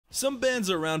Some bands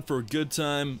are around for a good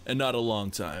time and not a long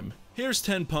time. Here's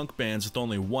 10 punk bands with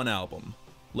only one album.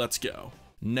 Let's go.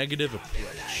 Negative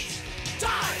Approach.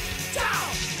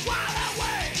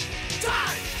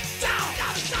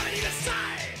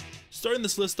 Starting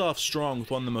this list off strong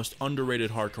with one of the most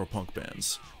underrated hardcore punk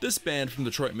bands. This band from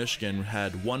Detroit, Michigan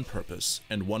had one purpose,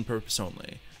 and one purpose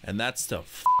only, and that's to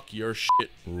fuck your shit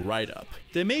right up.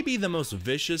 They may be the most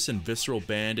vicious and visceral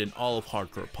band in all of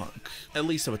hardcore punk, at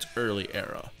least of its early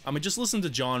era. I mean, just listen to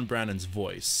John Brannon's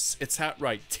voice. It's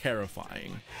outright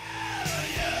terrifying.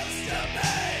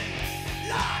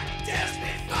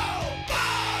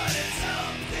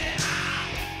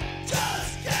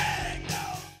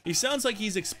 He sounds like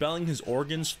he's expelling his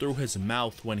organs through his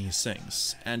mouth when he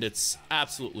sings, and it's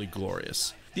absolutely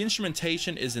glorious. The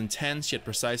instrumentation is intense yet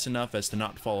precise enough as to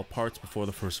not fall apart before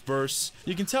the first verse.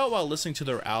 You can tell while listening to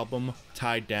their album,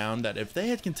 Tied Down, that if they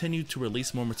had continued to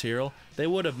release more material, they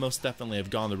would have most definitely have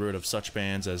gone the route of such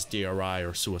bands as DRI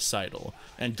or Suicidal,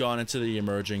 and gone into the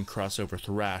emerging crossover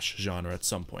thrash genre at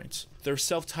some point. Their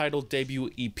self-titled debut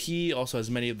EP also has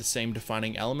many of the same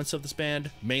defining elements of this band,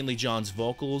 mainly John's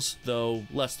vocals, though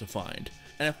less defined.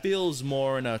 And it feels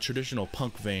more in a traditional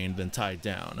punk vein than Tied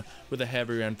Down, with a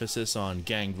heavier emphasis on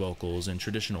gang vocals and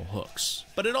traditional hooks.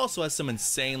 But it also has some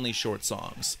insanely short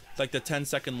songs, like the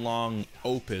 10-second long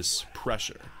opus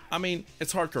Pressure. I mean,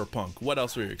 it's hardcore punk, what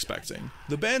else were you expecting?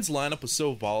 The band's lineup was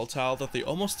so volatile that they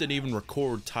almost didn't even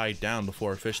record Tied Down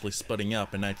before officially splitting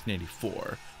up in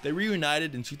 1984. They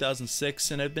reunited in 2006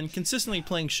 and have been consistently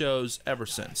playing shows ever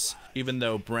since, even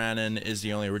though Brannon is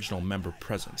the only original member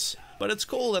present. But it's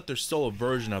cool that there's still a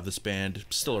version of this band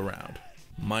still around.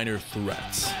 Minor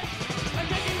Threats.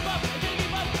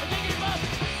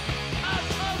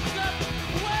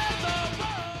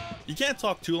 You can't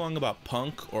talk too long about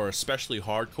punk, or especially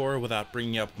hardcore, without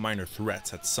bringing up Minor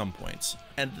Threats at some point.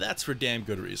 And that's for damn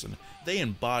good reason. They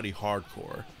embody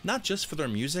hardcore. Not just for their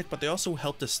music, but they also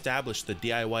helped establish the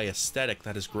DIY aesthetic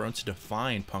that has grown to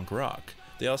define punk rock.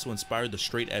 They also inspired the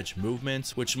straight edge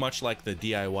movement, which much like the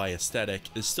DIY aesthetic,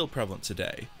 is still prevalent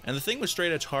today. And the thing with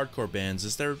straight edge hardcore bands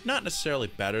is they're not necessarily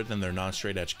better than their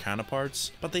non-straight edge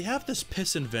counterparts, but they have this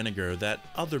piss and vinegar that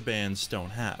other bands don't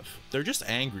have. They're just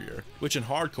angrier, which in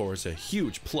hardcore is a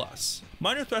huge plus.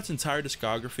 Minor Threat's entire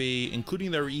discography, including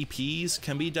their EPs,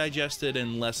 can be digested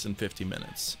in less than 50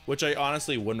 minutes, which I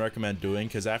honestly wouldn't recommend doing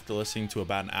because after listening to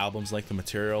about an album's length of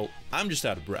material, I'm just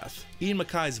out of breath. Ian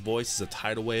MacKay's voice is a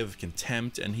tidal wave of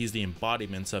contempt, and he's the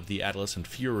embodiment of the adolescent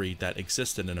fury that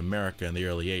existed in America in the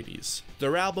early 80s.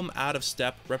 Their album Out of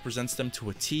Step represents them to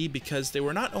a T because they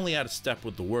were not only out of step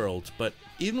with the world, but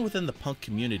even within the punk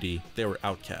community, they were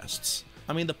outcasts.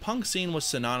 I mean, the punk scene was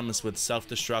synonymous with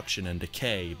self-destruction and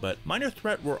decay, but Minor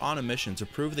Threat were on a mission to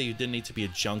prove that you didn't need to be a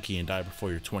junkie and die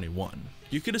before you're 21.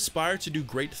 You could aspire to do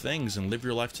great things and live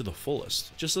your life to the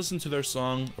fullest. Just listen to their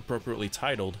song, appropriately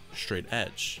titled Straight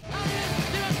Edge.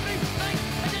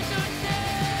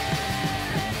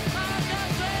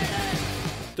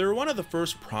 They were one of the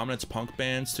first prominent punk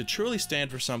bands to truly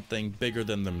stand for something bigger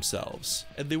than themselves,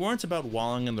 and they weren't about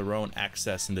wallowing in their own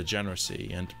excess and degeneracy,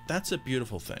 and that's a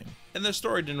beautiful thing. And their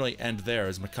story didn't really end there,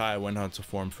 as Mackay went on to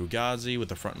form Fugazi with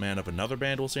the frontman of another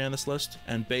band we'll see on this list,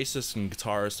 and bassist and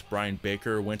guitarist Brian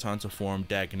Baker went on to form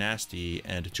Dag Nasty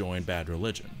and join Bad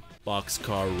Religion.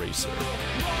 Boxcar Racer.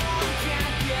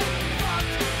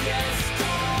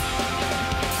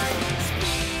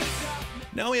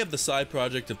 Now we have the side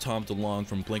project of Tom DeLonge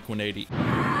from Blink-182.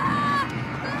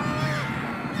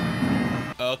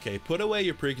 Okay, put away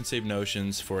your preconceived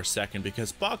notions for a second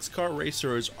because Boxcar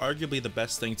Racer is arguably the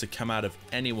best thing to come out of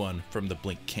anyone from the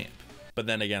Blink camp. But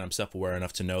then again, I'm self-aware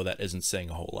enough to know that isn't saying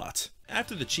a whole lot.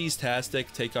 After the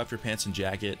Cheese-tastic Take Off Your Pants and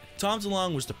Jacket, Tom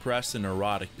DeLonge was depressed and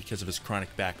neurotic because of his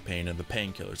chronic back pain and the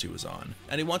painkillers he was on,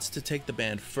 and he wanted to take the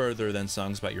band further than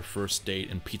songs about your first date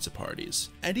and pizza parties.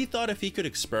 And he thought if he could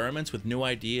experiment with new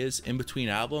ideas in between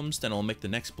albums, then it'll make the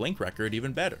next Blink record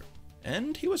even better.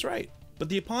 And he was right. But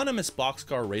the eponymous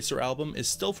Boxcar Racer album is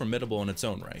still formidable in its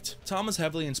own right. Tom is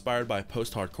heavily inspired by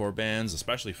post-hardcore bands,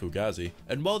 especially Fugazi,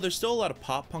 and while there's still a lot of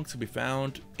pop punk to be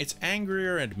found, it's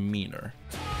angrier and meaner.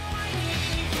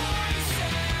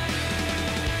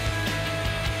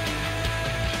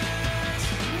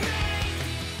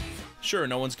 Sure,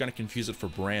 no one's gonna confuse it for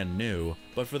brand new,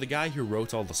 but for the guy who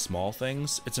wrote all the small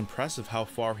things, it's impressive how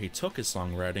far he took his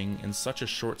songwriting in such a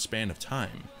short span of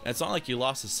time. And it's not like he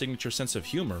lost his signature sense of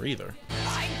humor either.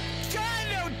 I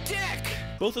got no dick!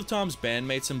 Both of Tom's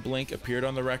bandmates in Blink appeared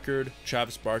on the record.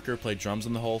 Travis Barker played drums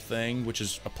on the whole thing, which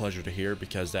is a pleasure to hear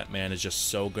because that man is just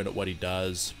so good at what he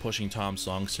does, pushing Tom's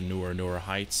songs to newer and newer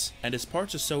heights, and his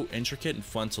parts are so intricate and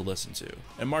fun to listen to.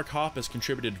 And Mark Hoppus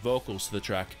contributed vocals to the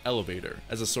track Elevator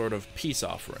as a sort of peace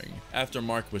offering, after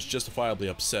Mark was justifiably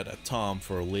upset at Tom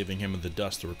for leaving him in the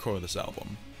dust to record this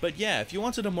album. But yeah, if you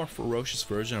wanted a more ferocious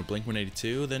version of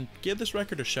Blink-182, then give this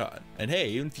record a shot. And hey,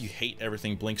 even if you hate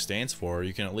everything Blink stands for,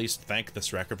 you can at least thank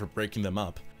this record for breaking them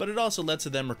up. But it also led to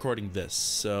them recording this,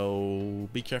 so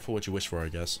be careful what you wish for, I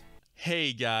guess.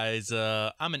 Hey guys,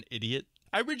 I'm an idiot.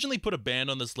 I originally put a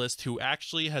band on this list who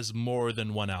actually has more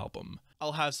than one album.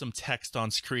 I'll have some text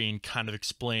on screen kind of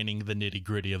explaining the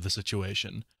nitty-gritty of the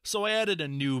situation. So I added a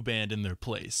new band in their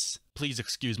place. Please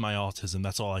excuse my autism,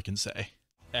 that's all I can say.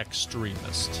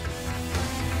 XTRMST.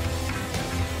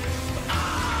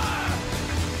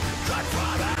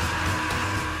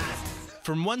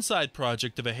 From one side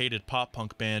project of a hated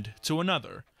pop-punk band to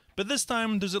another, but this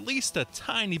time there's at least a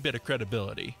tiny bit of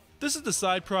credibility. This is the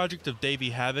side project of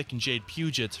Davey Havok and Jade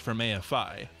Puget from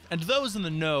AFI, and those in the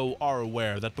know are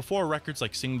aware that before records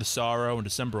like Sing the Sorrow and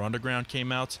December Underground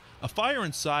came out, A Fire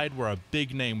Inside were a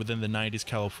big name within the 90s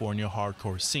California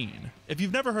hardcore scene. If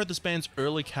you've never heard this band's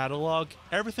early catalog,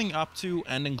 everything up to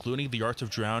and including The Art of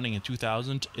Drowning in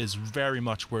 2000 is very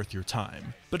much worth your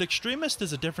time. But XTRMST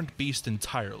is a different beast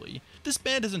entirely. This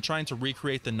band isn't trying to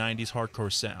recreate the 90s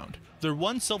hardcore sound. Their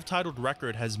one self-titled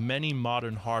record has many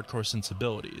modern hardcore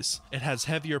sensibilities. It has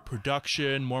heavier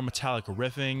production, more metallic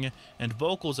riffing, and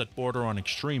vocals that border on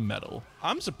extreme metal.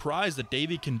 I'm surprised that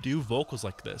Davey can do vocals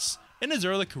like this. In his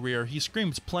early career, he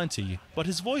screamed plenty, but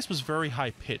his voice was very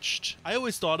high-pitched. I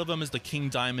always thought of him as the King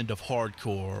Diamond of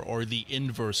hardcore, or the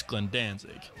inverse Glenn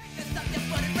Danzig.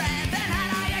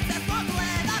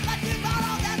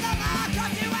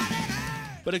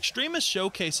 But XTRMST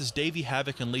showcases Davey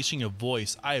Havok unleashing a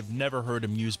voice I have never heard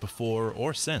him use before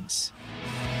or since.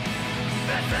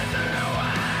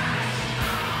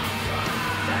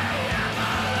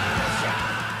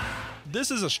 This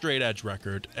is a straight edge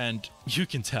record, and you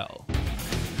can tell.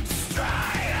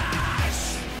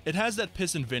 It has that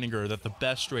piss and vinegar that the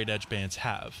best straight edge bands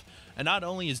have, and not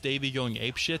only is Davey going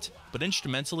apeshit, but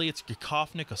instrumentally it's a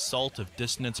cacophonic assault of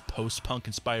dissonance post-punk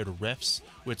inspired riffs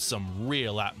with some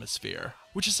real atmosphere,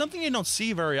 which is something you don't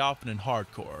see very often in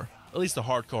hardcore, at least the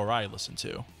hardcore I listen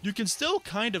to. You can still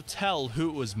kind of tell who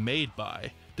it was made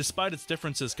by, despite its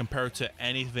differences compared to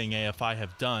anything AFI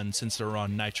have done since they were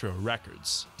on Nitro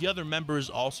Records. The other members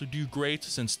also do great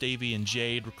since Davey and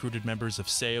Jade recruited members of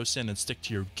Seosin and Stick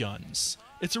to Your Guns.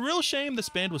 It's a real shame this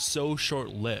band was so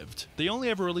short-lived. They only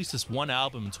ever released this one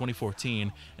album in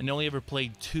 2014, and they only ever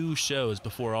played 2 shows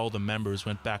before all the members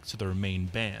went back to their main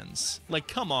bands. Like,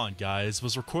 come on guys,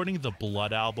 was recording the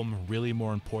Blood album really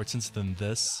more important than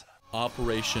this?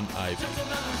 Operation Ivy.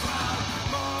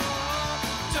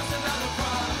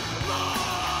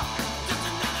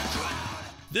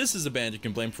 This is a band you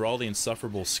can blame for all the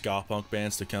insufferable ska punk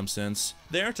bands to come since.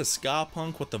 They are to ska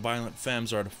punk what the Violent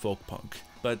Femmes are to folk punk.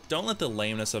 But don't let the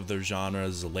lameness of their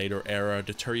genre's later era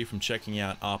deter you from checking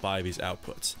out Op Ivy's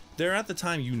outputs. Their at the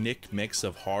time unique mix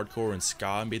of hardcore and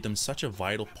ska made them such a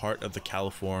vital part of the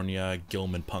California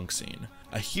Gilman punk scene.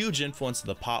 A huge influence to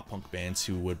the pop punk bands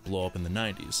who would blow up in the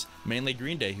 90s, mainly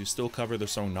Green Day, who still cover their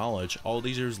song Knowledge all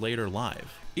these years later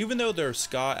live. Even though their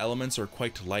ska elements are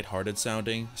quite lighthearted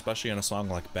sounding, especially on a song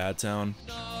like Bad Town,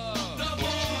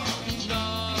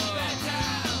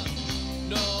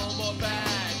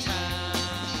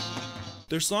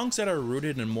 their songs that are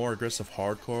rooted in more aggressive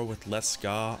hardcore with less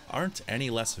ska aren't any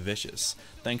less vicious,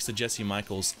 thanks to Jesse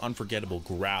Michaels' unforgettable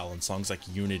growl in songs like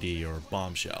Unity or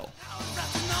Bombshell.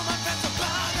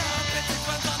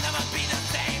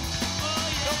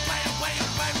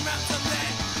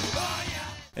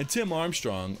 And Tim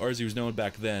Armstrong, or as he was known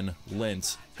back then,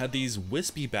 Lint, had these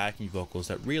wispy backing vocals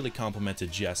that really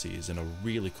complemented Jesse's in a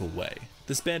really cool way.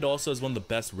 This band also has one of the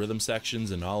best rhythm sections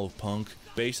in all of punk.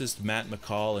 Bassist Matt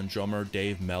McCall and drummer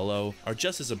Dave Mello are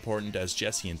just as important as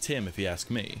Jesse and Tim if you ask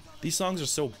me. These songs are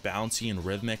so bouncy and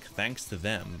rhythmic thanks to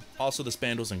them. Also, this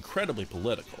band was incredibly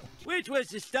political, which was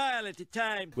the style at the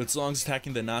time, with songs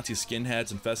attacking the Nazi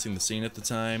skinheads infesting the scene at the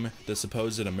time, the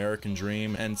supposed American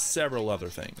dream, and several other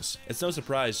things. It's no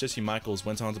surprise Jesse Michaels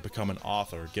went on to become an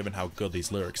author given how good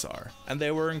these lyrics are. And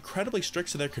they were incredibly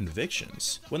strict to their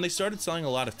convictions. When they started selling a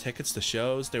lot of tickets to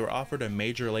shows, they were offered a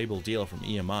major label deal from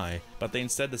EMI, but they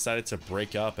instead decided to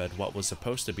break up at what was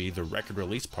supposed to be the record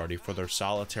release party for their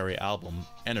solitary album,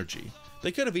 Energy.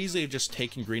 They could have easily just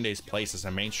taken Green Day's place as the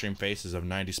mainstream faces of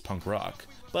 90s punk rock,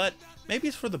 but maybe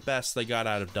it's for the best they got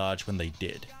out of Dodge when they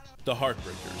did. The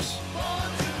Heartbreakers.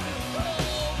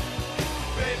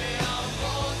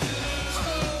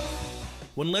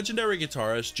 When legendary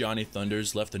guitarist Johnny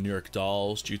Thunders left the New York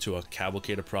Dolls due to a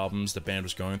cavalcade of problems the band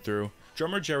was going through,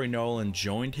 drummer Jerry Nolan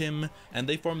joined him, and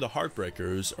they formed the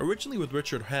Heartbreakers, originally with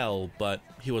Richard Hell, but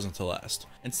he wasn't to last.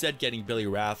 Instead getting Billy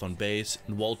Rath on bass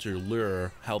and Walter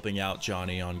Lure helping out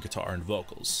Johnny on guitar and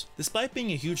vocals. Despite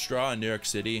being a huge draw in New York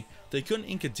City, they couldn't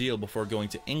ink a deal before going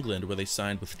to England, where they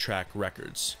signed with Track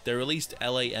Records. They released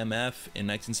LAMF in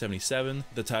 1977,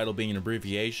 the title being an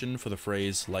abbreviation for the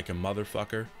phrase "like a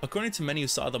motherfucker." According to many who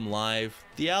saw them live,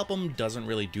 the album doesn't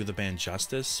really do the band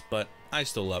justice, but I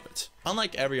still love it.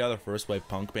 Unlike every other first wave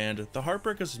punk band, the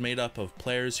Heartbreakers was made up of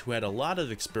players who had a lot of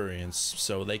experience,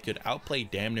 so they could outplay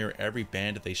damn near every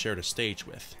band they shared a stage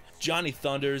with. Johnny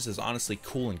Thunders is honestly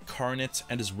cool incarnate,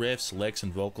 and his riffs, licks,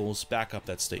 and vocals back up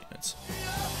that statement.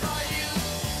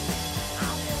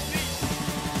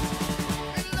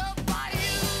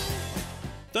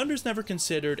 Thunders never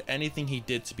considered anything he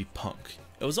did to be punk.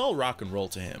 It was all rock and roll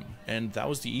to him, and that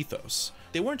was the ethos.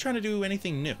 They weren't trying to do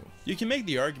anything new. You can make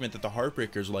the argument that the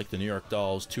Heartbreakers were like the New York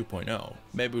Dolls 2.0,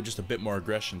 maybe with just a bit more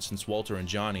aggression, since Walter and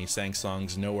Johnny sang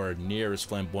songs nowhere near as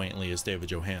flamboyantly as David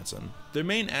Johansen. Their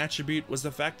main attribute was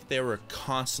the fact that they were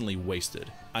constantly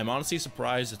wasted. I'm honestly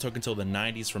surprised it took until the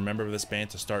 90s for a member of this band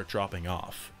to start dropping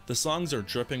off. The songs are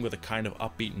dripping with a kind of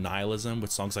upbeat nihilism,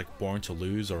 with songs like Born to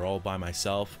Lose or All By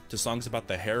Myself, to songs about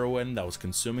the heroin that was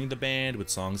consuming the band, with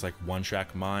songs like One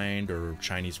Track Mind or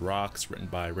Chinese Rocks written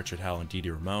by Richard Hell and Dee Dee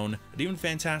Ramone, and even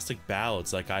fantastic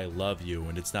ballads like I Love You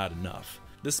and It's Not Enough.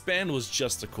 This band was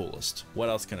just the coolest. What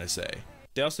else can I say?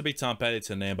 They also beat Tom Petty to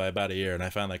the name by about a year, and I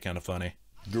found that kind of funny.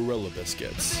 Gorilla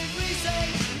Biscuits.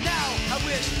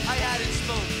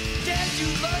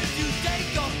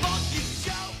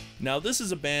 Now this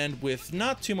is a band with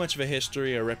not too much of a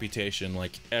history or reputation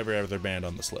like every other band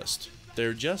on this list.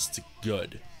 They're just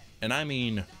good. And I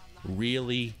mean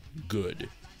really good.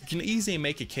 You can easily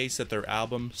make a case that their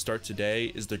album, Start Today,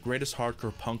 is the greatest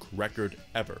hardcore punk record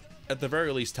ever. At the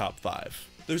very least top 5.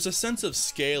 There's a sense of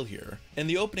scale here. In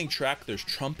the opening track there's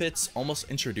trumpets almost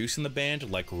introducing the band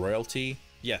like royalty.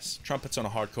 Yes, trumpets on a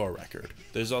hardcore record.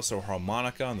 There's also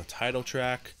harmonica on the title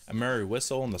track, a merry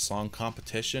whistle on the song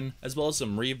Competition, as well as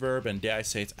some reverb and dare I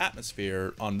say it's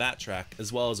atmosphere on that track,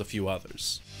 as well as a few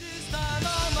others.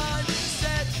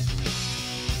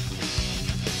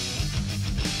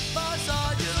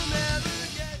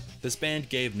 This band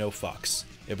gave no fucks.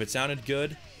 If it sounded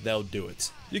good, they'll do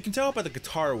it. You can tell by the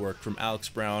guitar work from Alex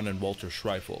Brown and Walter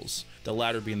Schreifels, the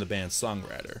latter being the band's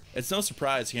songwriter. It's no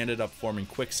surprise he ended up forming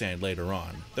Quicksand later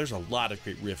on. There's a lot of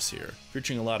great riffs here,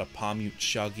 featuring a lot of palm mute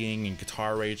chugging and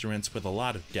guitar arrangements with a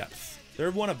lot of depth.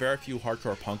 They're one of very few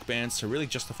hardcore punk bands to really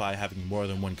justify having more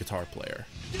than one guitar player.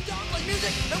 You don't like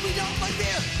music, and we don't like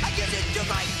beer. I guess it's your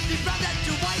right. You brought that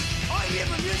to white. Are you here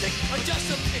for music, or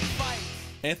just a big fight?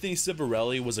 Anthony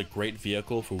Civarelli was a great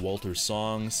vehicle for Walter's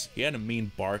songs. He had a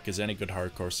mean bark as any good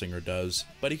hardcore singer does,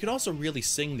 but he could also really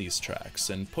sing these tracks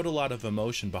and put a lot of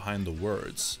emotion behind the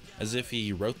words, as if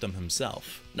he wrote them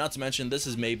himself. Not to mention, this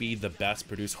is maybe the best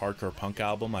produced hardcore punk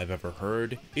album I've ever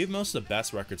heard. Even most of the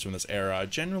best records from this era are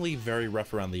generally very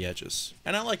rough around the edges,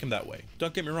 and I like him that way,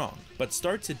 don't get me wrong. But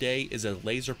Start Today is a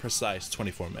laser precise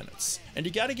 24 minutes, and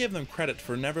you gotta give them credit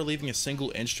for never leaving a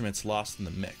single instrument lost in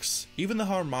the mix. Even the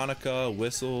harmonica,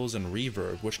 whistles, and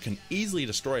reverb, which can easily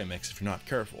destroy a mix if you're not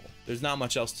careful. There's not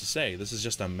much else to say, this is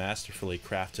just a masterfully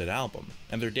crafted album,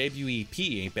 and their debut EP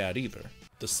ain't bad either.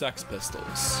 The Sex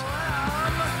Pistols.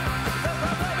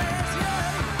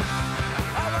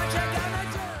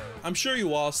 I'm sure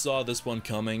you all saw this one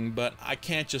coming, but I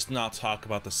can't just not talk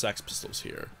about the Sex Pistols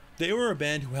here. They were a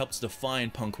band who helped define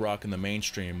punk rock in the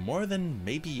mainstream more than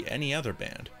maybe any other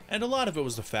band. And a lot of it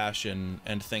was the fashion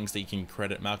and things that you can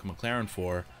credit Malcolm McLaren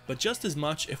for, but just as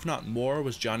much, if not more,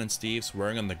 was John and Steve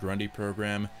swearing on the Grundy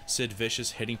program, Sid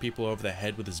Vicious hitting people over the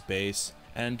head with his bass,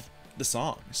 and the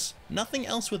songs. Nothing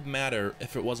else would matter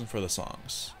if it wasn't for the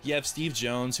songs. You have Steve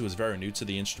Jones, who was very new to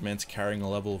the instrument, carrying a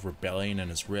level of rebellion in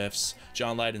his riffs.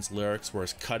 John Lydon's lyrics were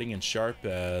as cutting and sharp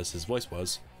as his voice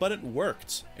was, but it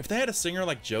worked. If they had a singer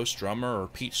like Joe Strummer or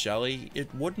Pete Shelley,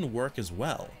 it wouldn't work as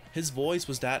well. His voice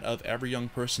was that of every young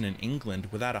person in England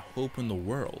without a hope in the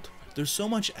world. There's so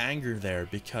much anger there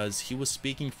because he was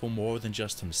speaking for more than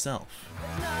just himself.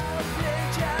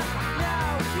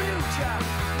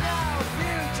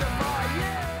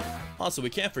 Also,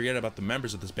 we can't forget about the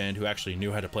members of this band who actually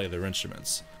knew how to play their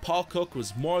instruments. Paul Cook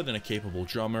was more than a capable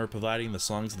drummer, providing the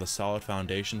songs with a solid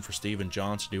foundation for Steve and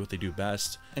John to do what they do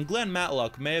best, and Glenn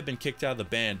Matlock may have been kicked out of the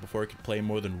band before he could play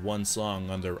more than one song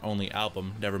on their only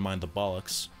album, Nevermind the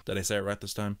Bollocks. Did I say it right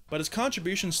this time? But his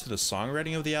contributions to the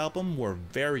songwriting of the album were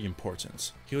very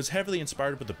important. He was heavily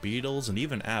inspired with the Beatles and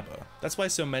even ABBA. That's why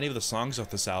so many of the songs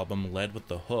off this album led with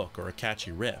the hook or a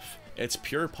catchy riff. It's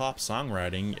pure pop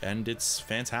songwriting, and it's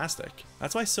fantastic.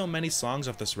 That's why so many songs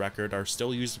off this record are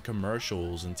still used in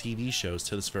commercials and TV shows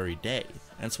to this very day.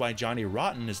 And it's why Johnny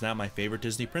Rotten is now my favorite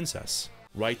Disney princess.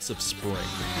 Rites of Spring.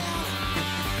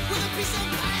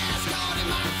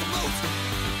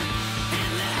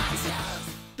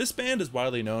 This band is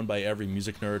widely known by every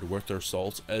music nerd worth their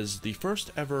salt as the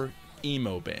first ever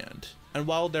emo band. And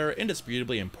while they're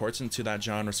indisputably important to that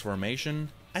genre's formation,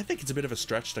 I think it's a bit of a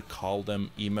stretch to call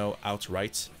them emo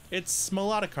outright. It's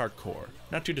melodic hardcore,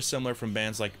 not too dissimilar from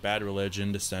bands like Bad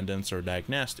Religion, Descendants, or Dag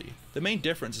Nasty. The main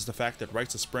difference is the fact that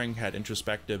Rites of Spring had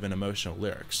introspective and emotional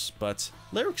lyrics, but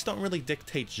lyrics don't really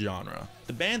dictate genre.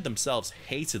 The band themselves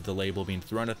hated the label being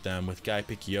thrown at them, with Guy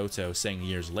Picciotto saying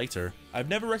years later, "I've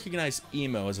never recognized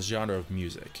emo as a genre of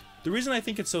music." The reason I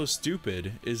think it's so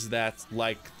stupid is that,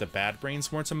 like, the Bad Brains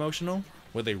weren't emotional.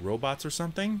 Were they robots or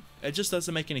something? It just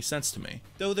doesn't make any sense to me.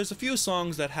 Though there's a few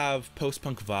songs that have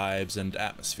post-punk vibes and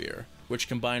atmosphere, which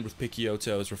combined with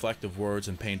Picciotto's reflective words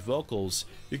and pained vocals,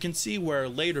 you can see where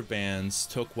later bands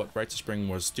took what Rites of Spring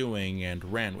was doing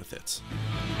and ran with it.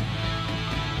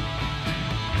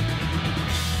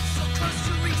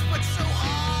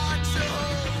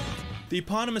 The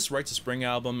eponymous Rites of Spring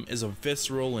album is a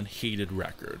visceral and heated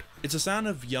record. It's a sound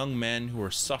of young men who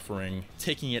are suffering,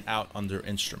 taking it out on their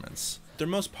instruments. Their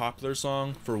most popular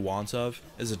song, For Want Of,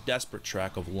 is a desperate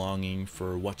track of longing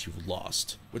for what you've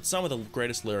lost, with some of the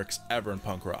greatest lyrics ever in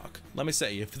punk rock. Let me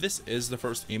say, if this is the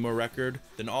first emo record,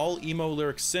 then all emo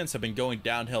lyrics since have been going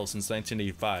downhill since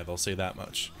 1985, I'll say that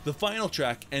much. The final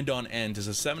track, End on End, is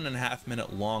a 7.5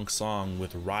 minute long song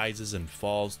with rises and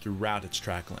falls throughout its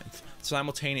track length,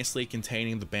 simultaneously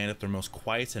containing the band at their most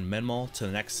quiet and minimal to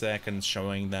the next second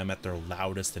showing them at their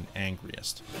loudest and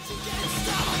angriest.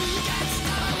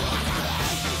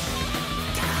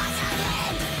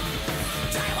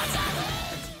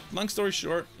 Long story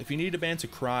short, if you need a band to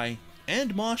cry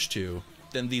and mosh to,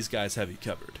 then these guys have you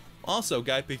covered. Also,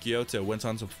 Guy Picciotto went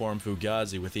on to perform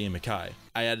Fugazi with Ian MacKaye.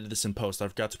 I added this in post, I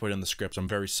forgot to put it in the script, I'm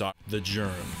very sorry. The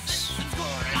Germs.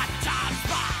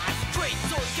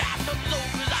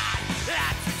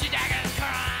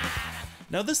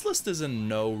 Now this list is in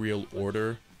no real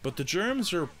order, but the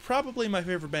Germs are probably my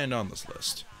favorite band on this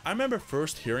list. I remember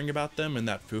first hearing about them in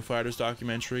that Foo Fighters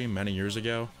documentary many years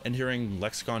ago, and hearing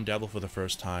Lexicon Devil for the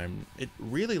first time. It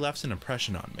really left an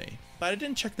impression on me. But I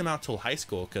didn't check them out till high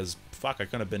school, cause fuck, I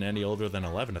couldn't have been any older than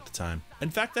 11 at the time.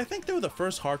 In fact, I think they were the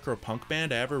first hardcore punk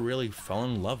band I ever really fell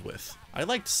in love with. I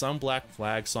liked some Black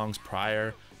Flag songs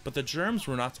prior, but the Germs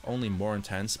were not only more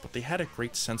intense, but they had a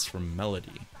great sense for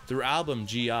melody. Their album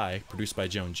G.I., produced by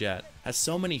Joan Jett, has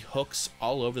so many hooks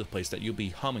all over the place that you'll be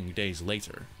humming days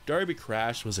later. Darby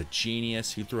Crash was a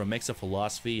genius who, through a mix of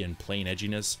philosophy and plain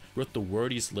edginess, wrote the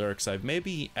wordiest lyrics I've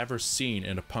maybe ever seen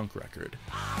in a punk record.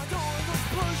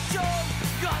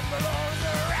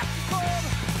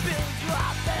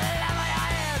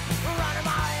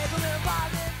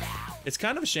 It's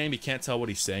kind of a shame you can't tell what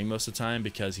he's saying most of the time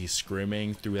because he's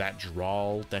screaming through that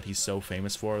drawl that he's so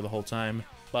famous for the whole time,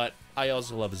 but I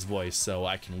also love his voice, so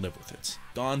I can live with it.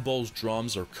 Don Bull's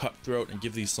drums are cutthroat and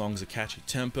give these songs a catchy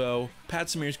tempo, Pat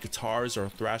Smear's guitars are a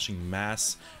thrashing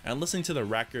mass, and listening to the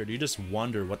record, you just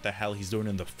wonder what the hell he's doing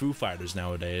in the Foo Fighters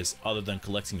nowadays other than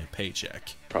collecting a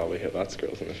paycheck. Probably hit lots of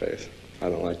girls in the face. I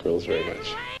don't like girls very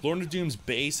much. Lorna Doom's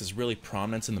bass is really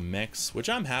prominent in the mix, which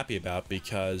I'm happy about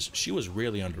because she was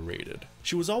really underrated.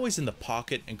 She was always in the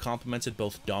pocket and complemented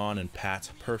both Dawn and Pat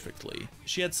perfectly.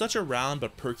 She had such a round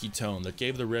but perky tone that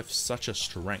gave the riff such a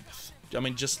strength. I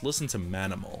mean, just listen to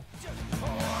Manimal.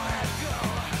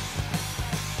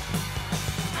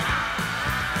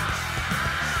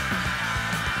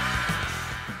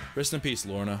 Rest in peace,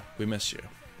 Lorna. We miss you.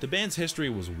 The band's history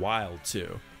was wild,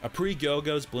 too. A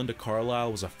pre-Go-Go's Belinda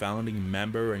Carlisle was a founding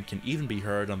member and can even be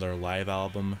heard on their live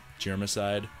album,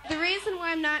 Germicide. The reason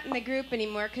why I'm not in the group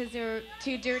anymore because they're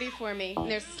too dirty for me.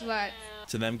 They're sluts.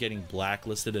 To them getting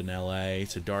blacklisted in LA,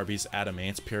 to Darby's Adam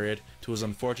Ants period, to his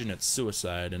unfortunate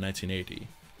suicide in 1980.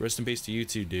 Rest in peace to you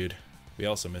too, dude. We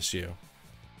also miss you.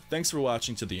 Thanks for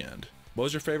watching to the end. What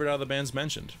was your favorite out of the bands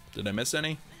mentioned? Did I miss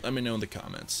any? Let me know in the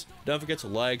comments. Don't forget to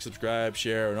like, subscribe,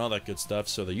 share, and all that good stuff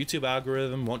so the YouTube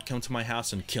algorithm won't come to my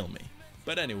house and kill me.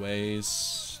 But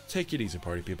anyways, Take it easy,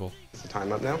 party people. Is the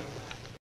time up now?